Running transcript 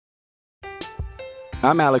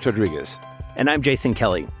I'm Alex Rodriguez. And I'm Jason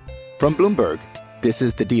Kelly. From Bloomberg, this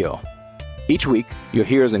is The Deal. Each week, you'll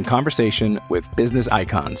hear us in conversation with business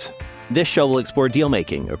icons. This show will explore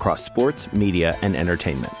deal-making across sports, media, and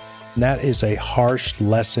entertainment. That is a harsh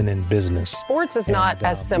lesson in business. Sports is not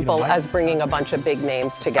as simple as bringing a bunch of big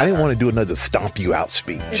names together. I didn't want to do another stomp you out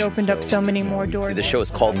speech. It opened up so many more doors. The show is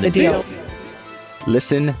called The Deal.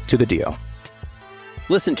 Listen to The Deal.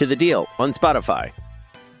 Listen to The Deal on Spotify.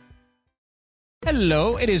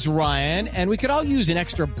 Hello, it is Ryan, and we could all use an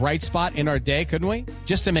extra bright spot in our day, couldn't we?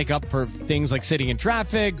 Just to make up for things like sitting in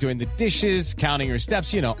traffic, doing the dishes, counting your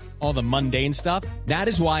steps, you know, all the mundane stuff. That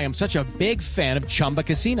is why I'm such a big fan of Chumba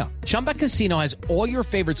Casino. Chumba Casino has all your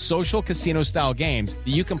favorite social casino-style games that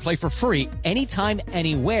you can play for free anytime,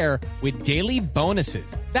 anywhere with daily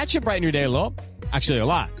bonuses. That should brighten your day a little. Actually, a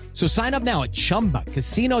lot. So sign up now at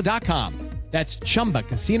ChumbaCasino.com. That's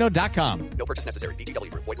ChumbaCasino.com. No purchase necessary.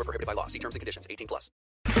 VGW Group. Void where prohibited by law. See terms and conditions. 18+.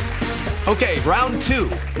 Okay, round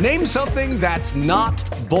two. Name something that's not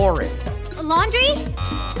boring. A laundry?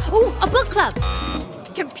 Ooh, a book club.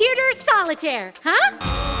 Computer solitaire, huh?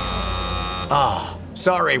 Ah, oh,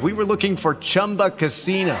 sorry. We were looking for Chumba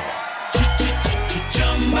Casino.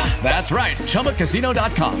 That's right.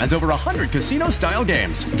 ChumbaCasino.com has over 100 casino-style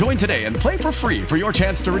games. Join today and play for free for your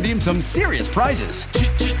chance to redeem some serious prizes.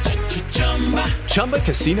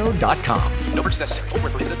 ChumbaCasino.com. No purchase necessary. Void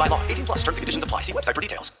where prohibited by law. 18+. Terms and conditions apply. See website for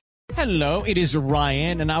details. Hello, it is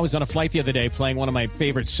Ryan, and I was on a flight the other day playing one of my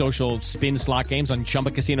favorite social spin slot games on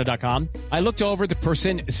ChumbaCasino.com. I looked over at the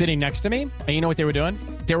person sitting next to me, and you know what they were doing?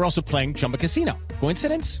 They were also playing Chumba Casino.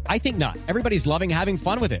 Coincidence? I think not. Everybody's loving having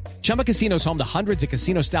fun with it. Chumba Casino is home to hundreds of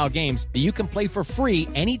casino-style games that you can play for free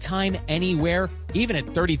anytime, anywhere, even at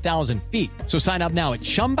 30,000 feet. So sign up now at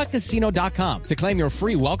ChumbaCasino.com to claim your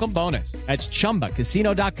free welcome bonus. That's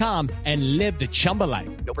ChumbaCasino.com and live the Chumba life.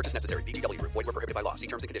 No purchase necessary. VGW Group. Void where prohibited by law. See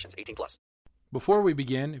terms and conditions. 18+. Before we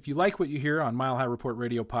begin, if you like what you hear on Mile High Report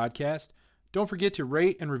Radio podcast, don't forget to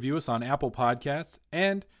rate and review us on Apple Podcasts,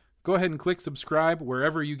 and go ahead and click subscribe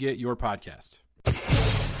wherever you get your podcasts.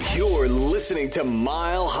 You're listening to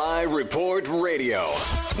Mile High Report Radio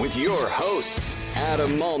with your hosts,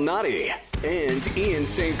 Adam Malnati and Ian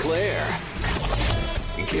St. Clair.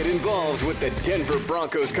 Get involved with the Denver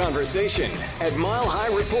Broncos conversation at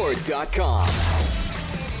milehighreport.com.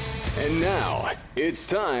 And now, it's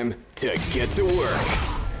time to get to work.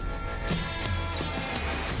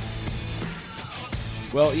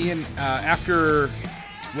 Well, Ian, after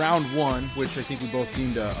round one, which I think we both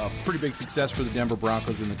deemed a pretty big success for the Denver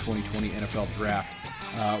Broncos in the 2020 NFL Draft,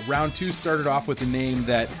 round two started off with a name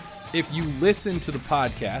that, if you listen to the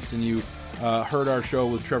podcast and you heard our show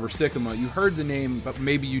with Trevor Sikkema, you heard the name, but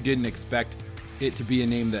maybe you didn't expect it to be a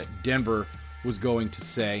name that Denver was going to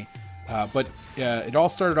say. But it all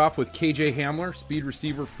started off with KJ Hamler, speed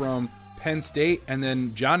receiver from Penn State, and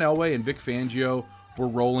then John Elway and Vic Fangio were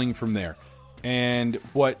rolling from there. And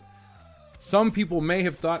what some people may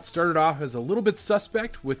have thought started off as a little bit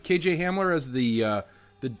suspect with KJ Hamler as the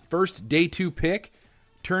first day two pick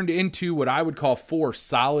turned into what I would call 4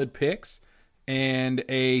 solid picks and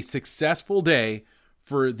a successful day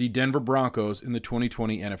for the Denver Broncos in the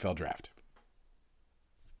 2020 NFL Draft.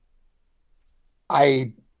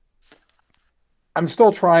 I'm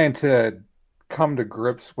still trying to come to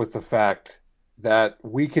grips with the fact that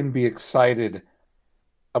we can be excited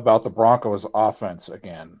about the Broncos offense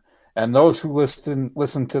again. And those who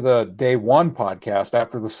listen to the day one podcast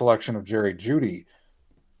after the selection of Jerry Jeudy,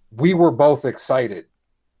 we were both excited.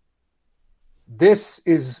 This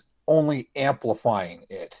is only amplifying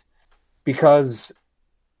it because,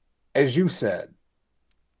 as you said,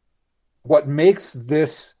 what makes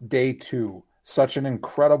this day two such an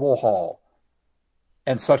incredible haul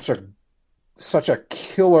and such a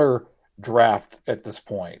killer draft at this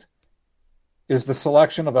point is the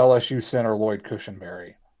selection of LSU center Lloyd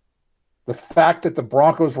Cushenberry. The fact that the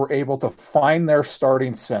Broncos were able to find their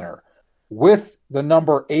starting center with the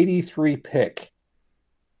number 83 pick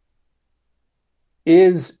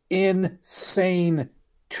is insane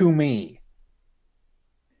to me.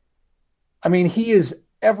 I mean, he is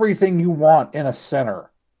everything you want in a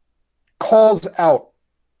center. Calls out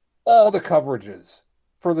all the coverages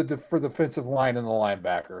for the defensive line and the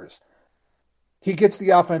linebackers. He gets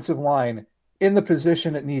the offensive line in the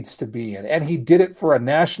position it needs to be in. And he did it for a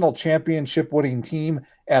national championship winning team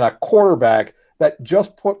and a quarterback that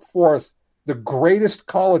just put forth the greatest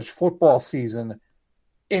college football season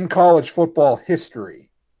in college football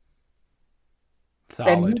history.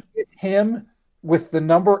 Solid. And you get him with the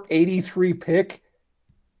number 83 pick,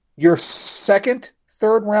 your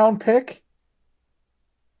third round pick.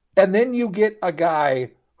 And then you get a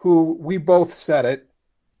guy who, we both said it,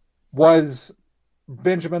 was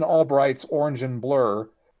Benjamin Albright's Orange and Blur.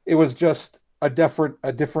 It was just a different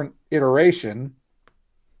iteration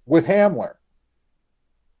with Hamler.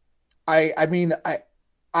 I mean,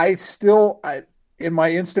 in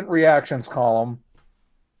my instant reactions column,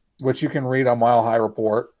 which you can read on Mile High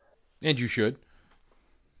Report. And you should.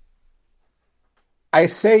 I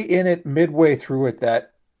say in it midway through it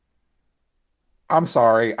that I'm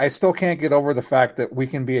sorry, I still can't get over the fact that we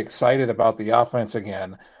can be excited about the offense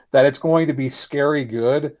again, that it's going to be scary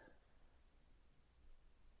good,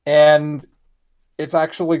 and it's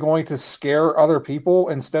actually going to scare other people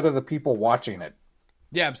instead of the people watching it.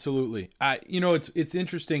 Yeah, absolutely. It's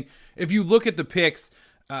interesting. If you look at the picks,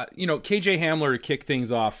 KJ Hamler to kick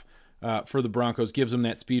things off for the Broncos gives them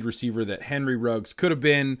that speed receiver that Henry Ruggs could have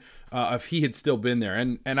been if he had still been there.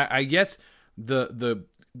 And I guess the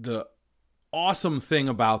awesome thing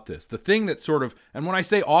about this, the thing that sort of, and when I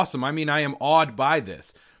say awesome, I mean I am awed by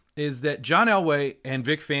this, is that John Elway and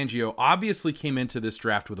Vic Fangio obviously came into this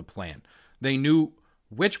draft with a plan. They knew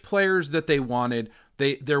which players that they wanted.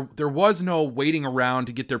 There was no waiting around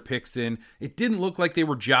to get their picks in. It didn't look like they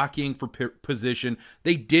were jockeying for position.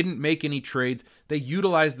 They didn't make any trades. They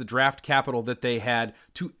utilized the draft capital that they had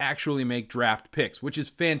to actually make draft picks, which is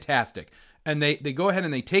fantastic. And they go ahead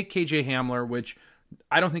and they take KJ Hamler, which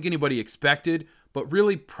I don't think anybody expected, but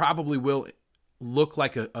really probably will look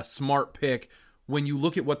like a smart pick when you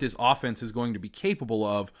look at what this offense is going to be capable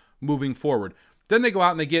of moving forward. Then they go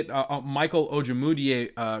out and they get Michael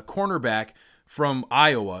Ojemudia, cornerback from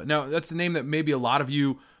Iowa. Now, that's a name that maybe a lot of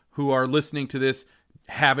you who are listening to this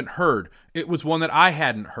haven't heard. It was one that I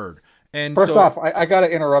hadn't heard. And first off, I got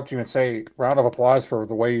to interrupt you and say round of applause for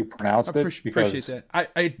the way you pronounced it. Appreciate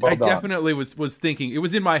that. I definitely was thinking, it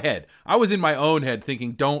was in my head. I was in my own head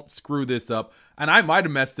thinking, don't screw this up. And I might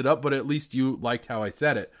have messed it up, but at least you liked how I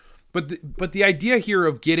said it. But the idea here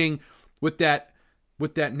of getting with that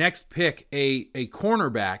next pick a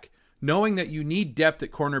cornerback, knowing that you need depth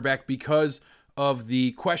at cornerback because of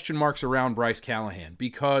the question marks around Bryce Callahan,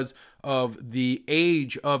 because of the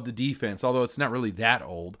age of the defense, although it's not really that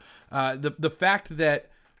old. The fact that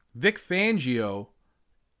Vic Fangio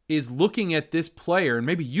is looking at this player, and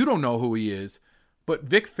maybe you don't know who he is, but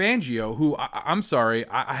Vic Fangio, who I'm sorry,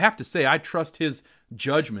 I have to say I trust his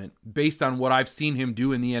judgment based on what I've seen him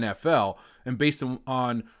do in the NFL and based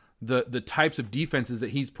on the types of defenses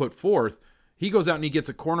that he's put forth. He goes out and he gets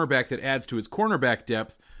a cornerback that adds to his cornerback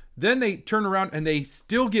depth. Then they turn around and they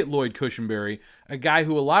still get Lloyd Cushenberry, a guy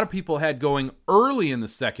who a lot of people had going early in the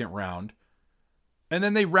second round. And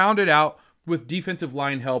then they round it out with defensive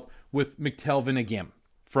line help with McTelvin again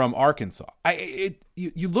from Arkansas.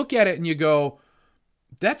 You look at it and you go,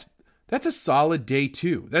 that's a solid day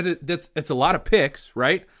two. That's a lot of picks,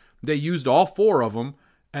 right? They used all four of them,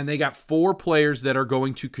 and they got four players that are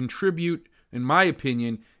going to contribute, in my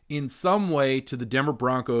opinion, in some way to the Denver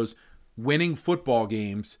Broncos winning football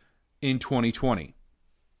games in 2020.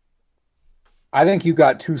 I think you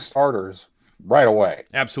got two starters right away.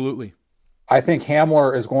 Absolutely. I think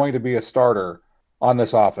Hamler is going to be a starter on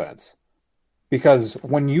this offense because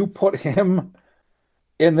when you put him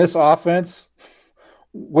in this offense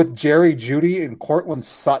with Jerry Jeudy and Cortland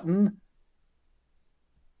Sutton,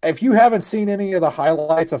 if you haven't seen any of the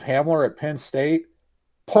highlights of Hamler at Penn State,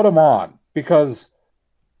 put him on because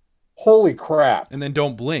holy crap. And then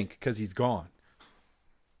don't blink because he's gone.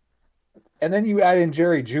 And then you add in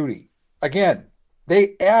Jerry Jeudy. Again,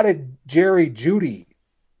 they added Jerry Jeudy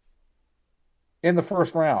in the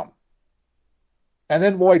first round. And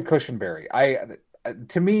then Lloyd Cushenberry.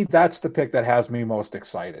 To me, that's the pick that has me most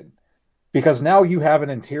excited. Because now you have an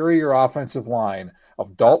interior offensive line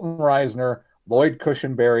of Dalton Reisner, Lloyd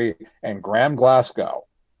Cushenberry, and Graham Glasgow.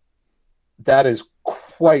 That is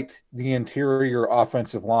quite the interior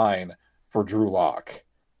offensive line for Drew Lock.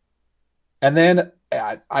 And then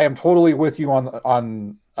I am totally with you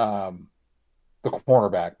on the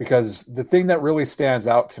cornerback, because the thing that really stands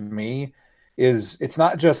out to me is it's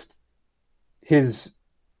not just his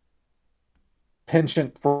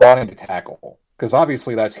penchant for wanting to tackle, because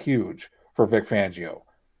obviously that's huge for Vic Fangio,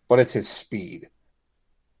 but it's his speed.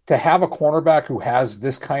 To have a cornerback who has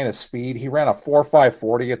this kind of speed, he ran a 4.5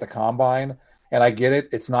 40 at the combine, and I get it,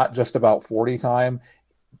 it's not just about 40 time.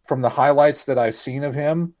 From the highlights that I've seen of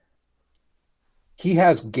him, he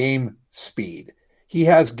has game speed. He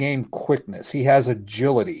has game quickness. He has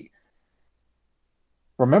agility.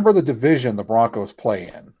 Remember the division the Broncos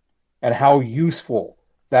play in and how useful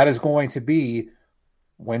that is going to be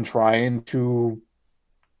when trying to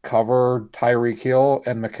cover Tyreek Hill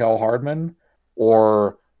and Mecole Hardman,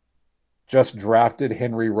 or just drafted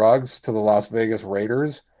Henry Ruggs to the Las Vegas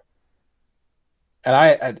Raiders. And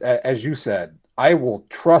as you said, I will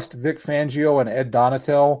trust Vic Fangio and Ed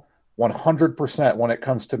Donatel 100% when it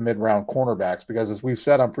comes to mid-round cornerbacks, because as we've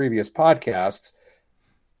said on previous podcasts,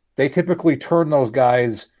 they typically turn those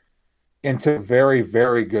guys into very,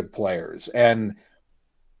 very good players. And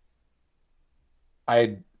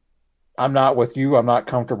I'm not with you. I'm not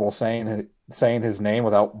comfortable saying his name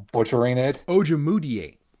without butchering it.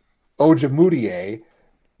 Ojemudia.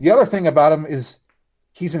 The other thing about him is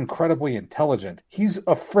he's incredibly intelligent. He's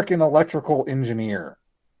a freaking electrical engineer.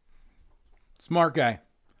 Smart guy.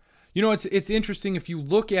 You know, it's interesting if you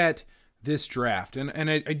look at this draft, and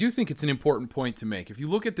I do think it's an important point to make. If you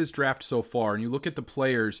look at this draft so far and you look at the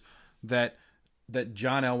players that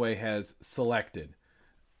John Elway has selected,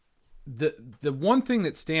 the one thing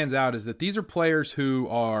that stands out is that these are players who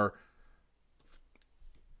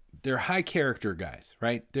they're high character guys,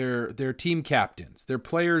 right? They're team captains. They're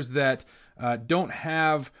players that don't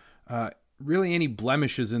have really any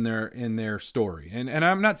blemishes in their story. And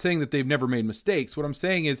I'm not saying that they've never made mistakes. What I'm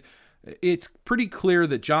saying is it's pretty clear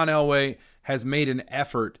that John Elway has made an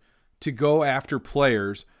effort to go after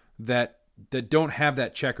players that don't have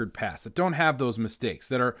that checkered past, that don't have those mistakes,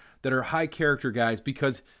 that are high character guys,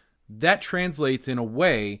 because that translates in a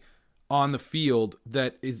way on the field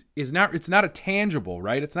that is not, it's not a tangible,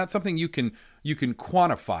 right? It's not something you can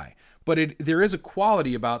quantify, but there is a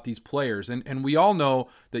quality about these players. And we all know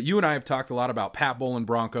that you and I have talked a lot about Pat Bowlen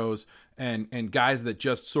Broncos and guys that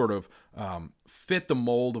just sort of fit the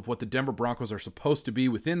mold of what the Denver Broncos are supposed to be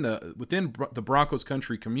within the Broncos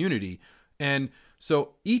country community. And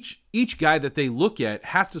so each guy that they look at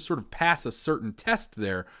has to sort of pass a certain test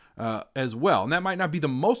there as well. And that might not be the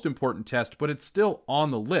most important test, but it's still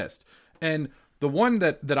on the list. And the one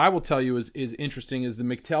that I will tell you is interesting is the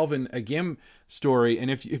McTelvin Agim story.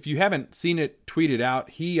 And if you haven't seen it tweeted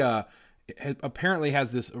out, he apparently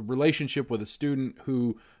has this relationship with a student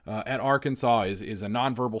who at Arkansas is a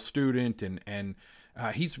nonverbal student, and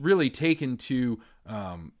he's really taken to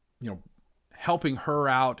helping her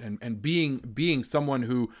out and being someone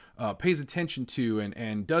who pays attention to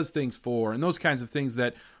and does things for, and those kinds of things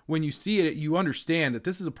that when you see it, you understand that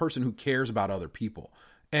this is a person who cares about other people.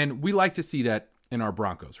 And we like to see that in our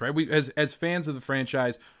Broncos, right? We as fans of the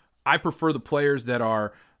franchise, I prefer the players that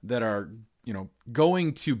are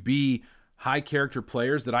going to be high character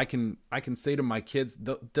players that I can say to my kids,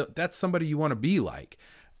 that's somebody you want to be like.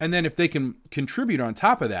 And then if they can contribute on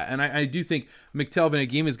top of that, and I do think McTelvin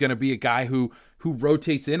Agim is going to be a guy who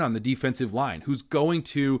rotates in on the defensive line, who's going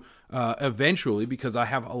to eventually, because I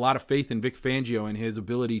have a lot of faith in Vic Fangio and his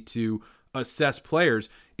ability to assess players,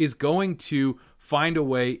 is going to find a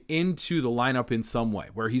way into the lineup in some way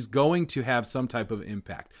where he's going to have some type of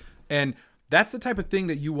impact. And that's the type of thing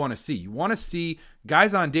that you want to see. You want to see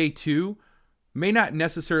guys on day 2 may not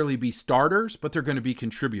necessarily be starters, but they're going to be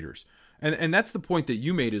contributors. And that's the point that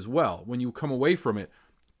you made as well. When you come away from it,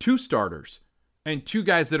 2 starters and 2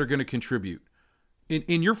 guys that are going to contribute.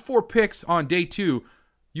 In your 4 picks on day 2,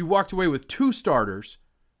 you walked away with 2 starters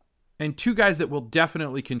and 2 guys that will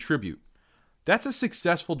definitely contribute. That's a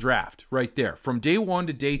successful draft right there. From day 1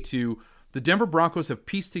 to day 2, the Denver Broncos have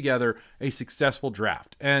pieced together a successful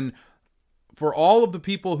draft. And for all of the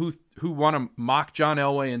people who want to mock John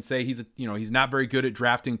Elway and say he's not very good at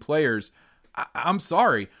drafting players, I'm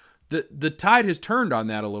sorry. The tide has turned on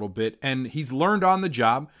that a little bit, and he's learned on the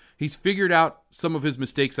job. He's figured out some of his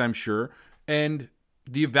mistakes, I'm sure, and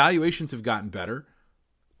the evaluations have gotten better.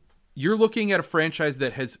 You're looking at a franchise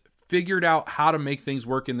that has figured out how to make things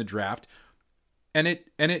work in the draft, and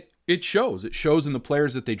it shows. It shows in the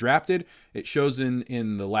players that they drafted. It shows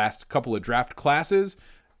in the last couple of draft classes,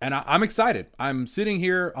 and I'm excited. I'm sitting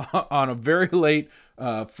here on a very late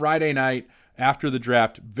Friday night after the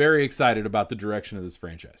draft, very excited about the direction of this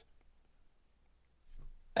franchise.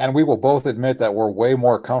 And we will both admit that we're way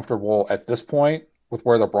more comfortable at this point with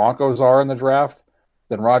where the Broncos are in the draft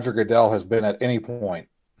than Roger Goodell has been at any point.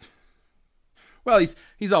 Well,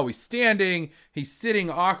 he's always standing. He's sitting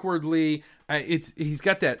awkwardly. He's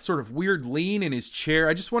got that sort of weird lean in his chair.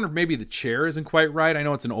 I just wonder if maybe the chair isn't quite right. I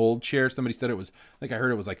know it's an old chair. Somebody said it was, I think I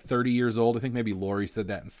heard it was like 30 years old. I think maybe Lori said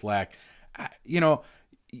that in Slack.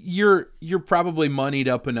 You're probably moneyed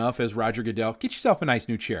up enough as Roger Goodell. Get yourself a nice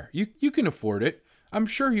new chair. You can afford it. I'm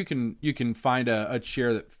sure you can find a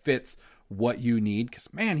chair that fits what you need,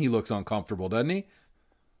 because, man, he looks uncomfortable, doesn't he?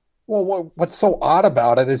 Well, what's so odd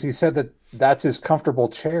about it is he said that that's his comfortable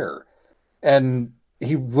chair. And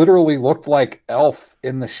he literally looked like Elf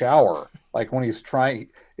in the shower. Like when he's trying,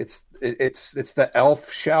 it's the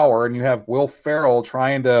Elf shower, and you have Will Ferrell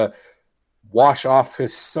trying to wash off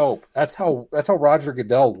his soap. That's how Roger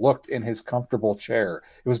Goodell looked in his comfortable chair.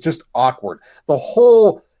 It was just awkward.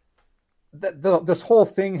 This whole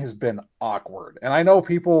thing has been awkward, and I know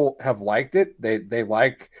people have liked it. They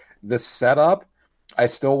like this setup. I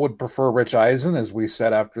still would prefer Rich Eisen, as we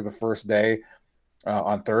said after the first day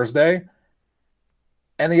on Thursday.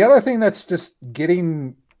 And the other thing that's just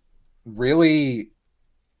getting really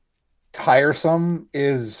tiresome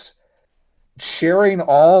is sharing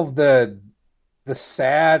all of the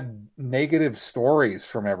sad, negative stories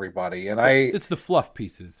from everybody. And it's the fluff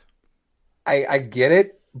pieces. I get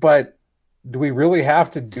it, but do we really have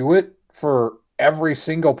to do it for every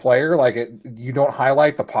single player? Like, you don't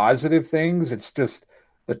highlight the positive things. It's just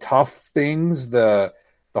the tough things, the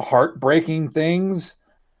heartbreaking things.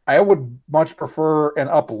 I would much prefer an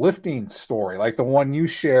uplifting story, like the one you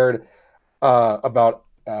shared about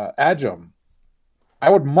Ajum. I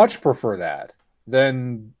would much prefer that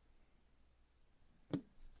than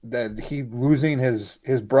that he losing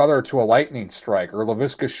his brother to a lightning strike, or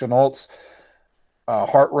Laviska Shenault's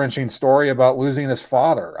heart-wrenching story about losing his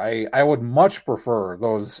father. I would much prefer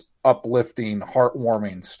those uplifting,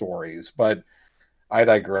 heartwarming stories, but I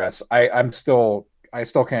digress. I still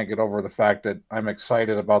can't get over the fact that I'm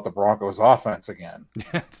excited about the Broncos offense again.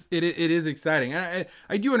 It is exciting.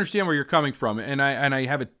 I do understand where you're coming from, and I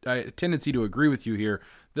have a tendency to agree with you here.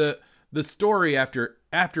 The story after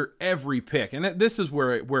every pick, and this is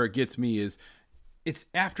where it gets me, is it's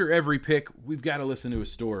after every pick we've got to listen to a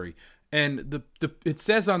story. And it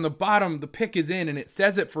says on the bottom, the pick is in, and it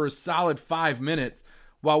says it for a solid 5 minutes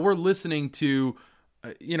while we're listening to,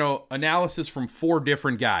 analysis from 4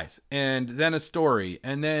 different guys, and then a story,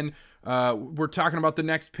 and then we're talking about the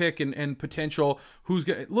next pick and potential who's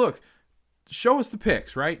going to look. Show us the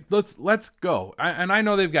picks, right? Let's go. And I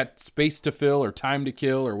know they've got space to fill or time to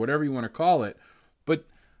kill or whatever you want to call it, but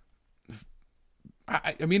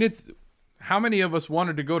I mean, it's. How many of us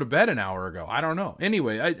wanted to go to bed an hour ago? I don't know.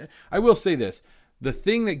 Anyway, I will say this. The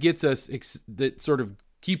thing that gets us, that sort of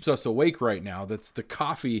keeps us awake right now, that's the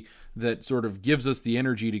coffee that sort of gives us the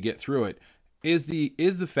energy to get through it, is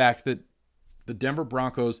the fact that the Denver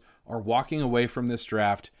Broncos are walking away from this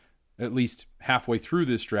draft, at least halfway through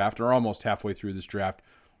this draft, or almost halfway through this draft,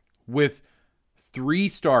 with 3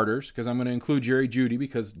 starters, because I'm going to include Jerry Jeudy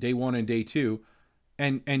because day 1 and day 2,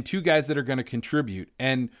 and 2 guys that are going to contribute.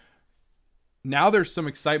 And now there's some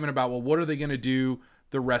excitement about, well, what are they going to do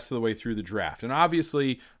the rest of the way through the draft? And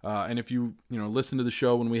obviously, and if you listen to the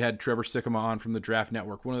show when we had Trevor Sikkema on from the Draft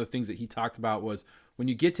Network, one of the things that he talked about was when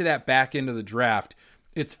you get to that back end of the draft,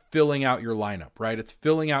 it's filling out your lineup, right? It's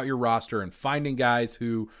filling out your roster and finding guys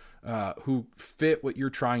who fit what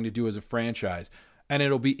you're trying to do as a franchise. And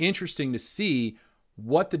it'll be interesting to see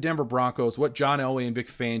what the Denver Broncos, what John Elway and Vic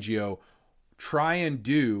Fangio try and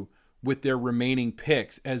do with their remaining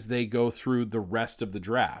picks as they go through the rest of the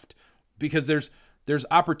draft, because there's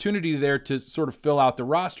opportunity there to sort of fill out the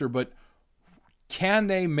roster, but can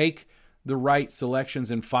they make the right selections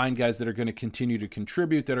and find guys that are going to continue to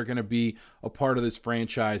contribute, that are going to be a part of this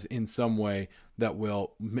franchise in some way that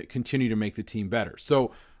will continue to make the team better?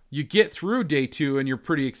 So you get through day 2 and you're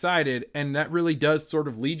pretty excited, and that really does sort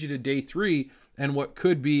of lead you to day 3 and what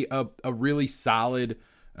could be a really solid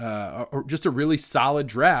or just a really solid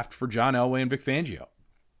draft for John Elway and Vic Fangio.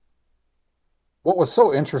 What was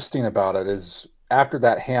so interesting about it is after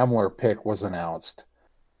that Hamler pick was announced,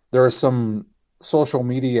 there was some social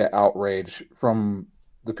media outrage from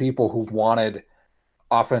the people who wanted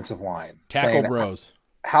offensive line. Tackle bros.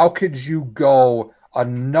 How could you go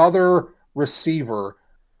another receiver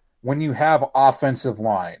when you have offensive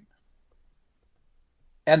line?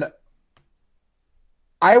 And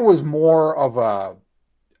I was more of a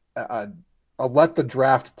let the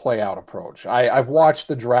draft play out approach. I've watched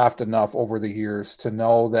the draft enough over the years to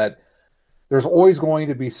know that there's always going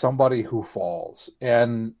to be somebody who falls.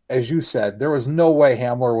 And as you said, there was no way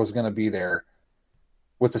Hamler was going to be there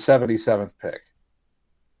with the 77th pick.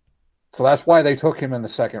 So that's why they took him in the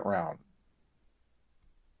 2nd round.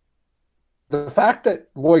 The fact that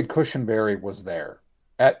Lloyd Cushenberry was there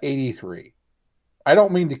at 83, I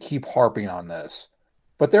don't mean to keep harping on this,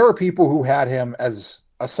 but there are people who had him as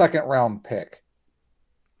a 2nd round pick.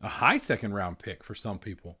 A high 2nd round pick for some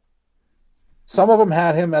people. Some of them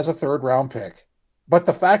had him as a 3rd round pick. But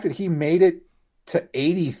the fact that he made it to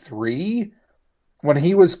 83 when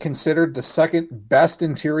he was considered the 2nd best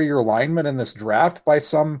interior lineman in this draft by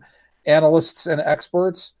some analysts and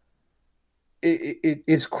experts, it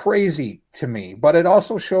is crazy to me. But it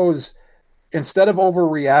also shows, instead of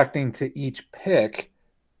overreacting to each pick,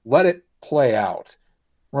 let it play out.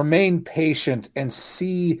 Remain patient and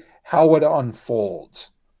see how it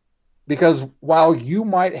unfolds. Because while you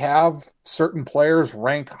might have certain players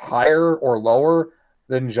ranked higher or lower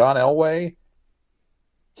than John Elway,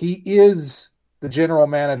 he is the general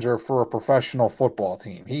manager for a professional football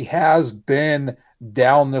team. He has been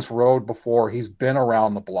down this road before. He's been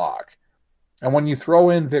around the block. And when you throw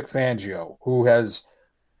in Vic Fangio, who has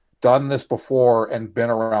done this before and been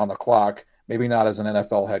around the clock, maybe not as an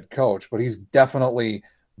NFL head coach, but he's definitely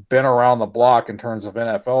been around the block in terms of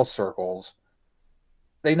NFL circles,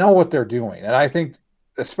 they know what they're doing. And I think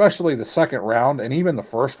especially the second round and even the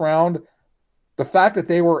first round, the fact that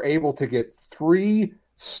they were able to get 3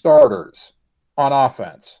 starters on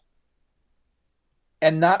offense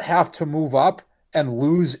and not have to move up and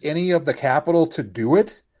lose any of the capital to do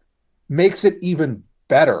it makes it even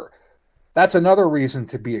better. That's another reason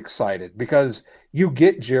to be excited, because you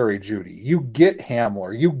get Jerry Jeudy, you get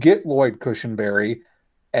Hamler, you get Lloyd Cushenberry,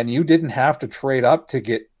 and you didn't have to trade up to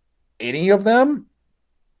get any of them.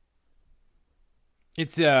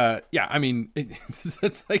 It's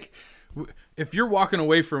it's like, if you're walking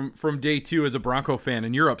away from day 2 as a Bronco fan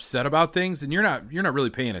and you're upset about things, and you're not really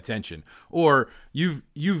paying attention, or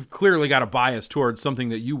you've clearly got a bias towards something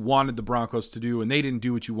that you wanted the Broncos to do and they didn't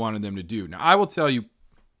do what you wanted them to do. Now, I will tell you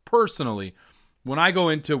personally, when I go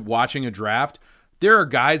into watching a draft, there are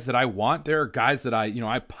guys that I want. There are guys that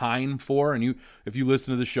I pine for. And if you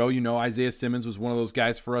listen to the show, Isaiah Simmons was one of those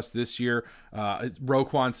guys for us this year.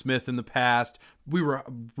 Roquan Smith in the past. We were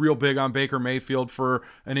real big on Baker Mayfield for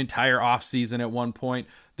an entire offseason at one point.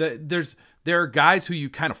 There are guys who you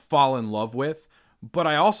kind of fall in love with. But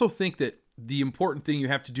I also think that the important thing you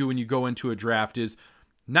have to do when you go into a draft is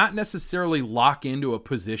not necessarily lock into a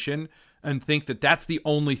position and think that that's the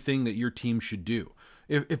only thing that your team should do.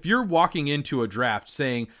 If you're walking into a draft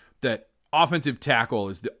saying that offensive tackle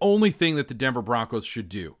is the only thing that the Denver Broncos should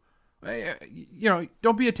do,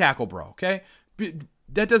 don't be a tackle bro, okay?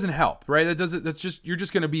 That doesn't help, right? You're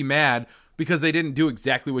just going to be mad because they didn't do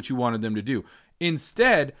exactly what you wanted them to do.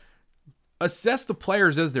 Instead, assess the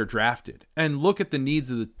players as they're drafted and look at the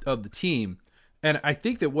needs of the team. And I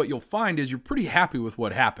think that what you'll find is you're pretty happy with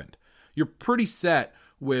what happened. You're pretty set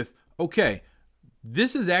with, okay,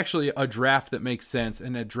 this is actually a draft that makes sense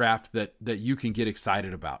and a draft that you can get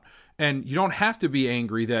excited about. And you don't have to be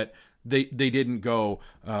angry that they didn't go,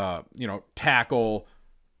 tackle,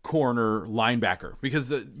 corner, linebacker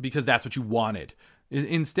because that's what you wanted.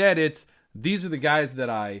 Instead, it's these are the guys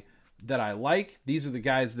that I like. These are the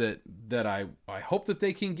guys that I hope that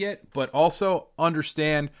they can get, but also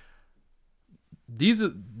understand this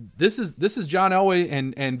is John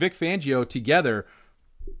Elway and Vic Fangio together,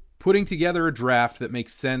 putting together a draft that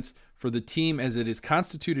makes sense for the team as it is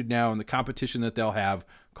constituted now and the competition that they'll have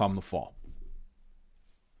come the fall.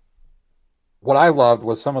 What I loved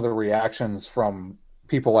was some of the reactions from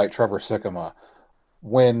people like Trevor Sikkema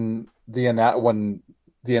when the announcement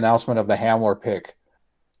of the Hamler pick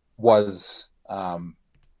was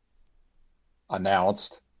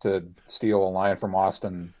announced to steal a line from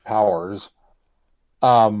Austin Powers.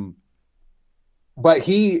 But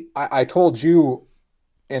I told you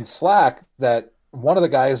in Slack that one of the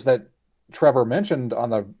guys that Trevor mentioned on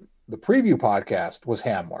the preview podcast was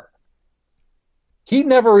Hamler. He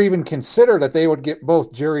never even considered that they would get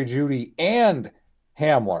both Jerry Jeudy and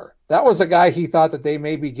Hamler. That was a guy he thought that they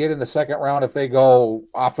maybe get in the second round if they go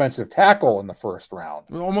offensive tackle in the first round.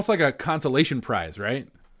 Almost like a consolation prize, right?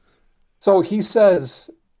 So he says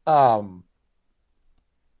to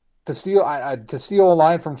steal a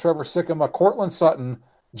line from Trevor Sikkema, Cortland Sutton,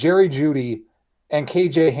 Jerry Jeudy, and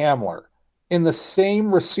KJ Hamler in the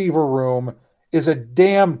same receiver room is a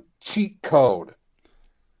damn cheat code.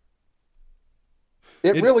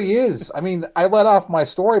 It really is. I mean, I let off my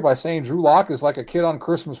story by saying Drew Lock is like a kid on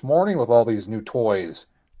Christmas morning with all these new toys.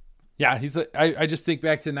 Yeah, I just think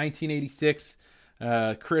back to 1986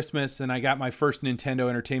 Christmas, and I got my first Nintendo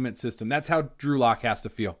Entertainment System. That's how Drew Lock has to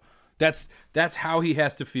feel. That's how he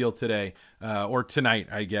has to feel today, or tonight,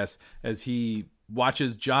 I guess, as he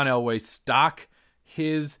watches John Elway stock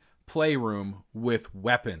his playroom with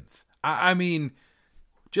weapons. I mean,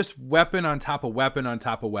 just weapon on top of weapon on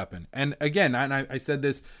top of weapon. And again, I said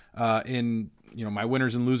this in my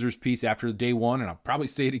winners and losers piece after day 1, and I'll probably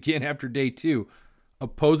say it again after day 2.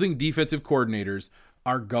 Opposing defensive coordinators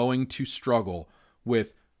are going to struggle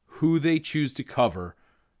with who they choose to cover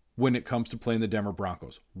when it comes to playing the Denver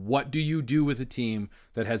Broncos. What do you do with a team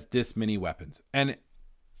that has this many weapons? And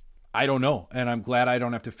I don't know, and I'm glad I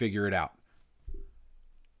don't have to figure it out.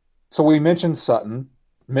 So we mentioned Sutton,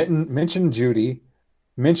 mentioned Jeudy,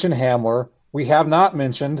 mentioned Hamler. We have not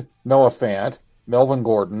mentioned Noah Fant, Melvin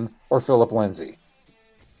Gordon, or Phillip Lindsay.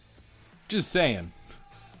 Just saying.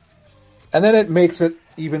 And then it makes it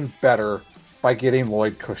even better by getting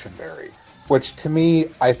Lloyd Cushenberry, which to me,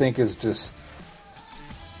 I think is just...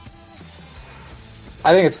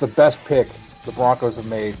 I think it's the best pick the Broncos have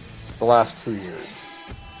made the last 2 years.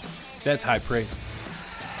 That's high praise.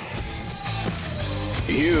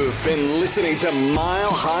 You've been listening to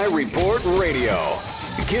Mile High Report Radio.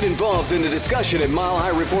 Get involved in the discussion at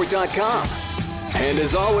milehighreport.com. And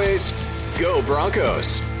as always, go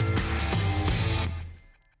Broncos.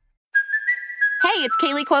 Hey, it's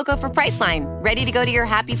Kaylee Cuoco for Priceline. Ready to go to your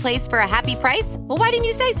happy place for a happy price? Well, why didn't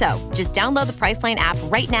you say so? Just download the Priceline app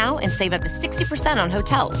right now and save up to 60% on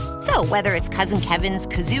hotels. So whether it's Cousin Kevin's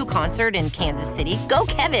Kazoo Concert in Kansas City, go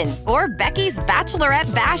Kevin, or Becky's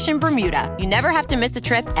Bachelorette Bash in Bermuda, you never have to miss a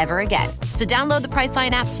trip ever again. So download the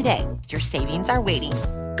Priceline app today. Your savings are waiting.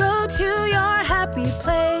 Go to your happy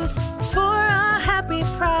place for a happy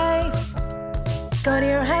price. Go to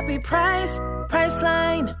your happy price,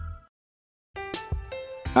 Priceline.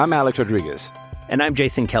 I'm Alex Rodriguez. And I'm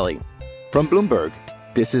Jason Kelly. From Bloomberg,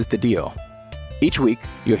 this is The Deal. Each week,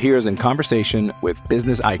 you'll hear us in conversation with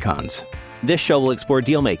business icons. This show will explore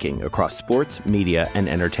deal-making across sports, media, and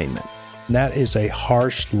entertainment. That is a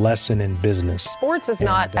harsh lesson in business. Sports is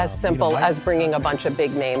not as simple as bringing a bunch of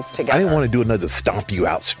big names together. I didn't want to do another stomp you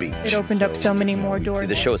out speech. It opened up so many more doors.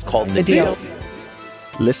 The show is called The Deal.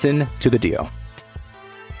 Listen to The Deal.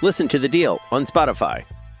 Listen to The Deal on Spotify.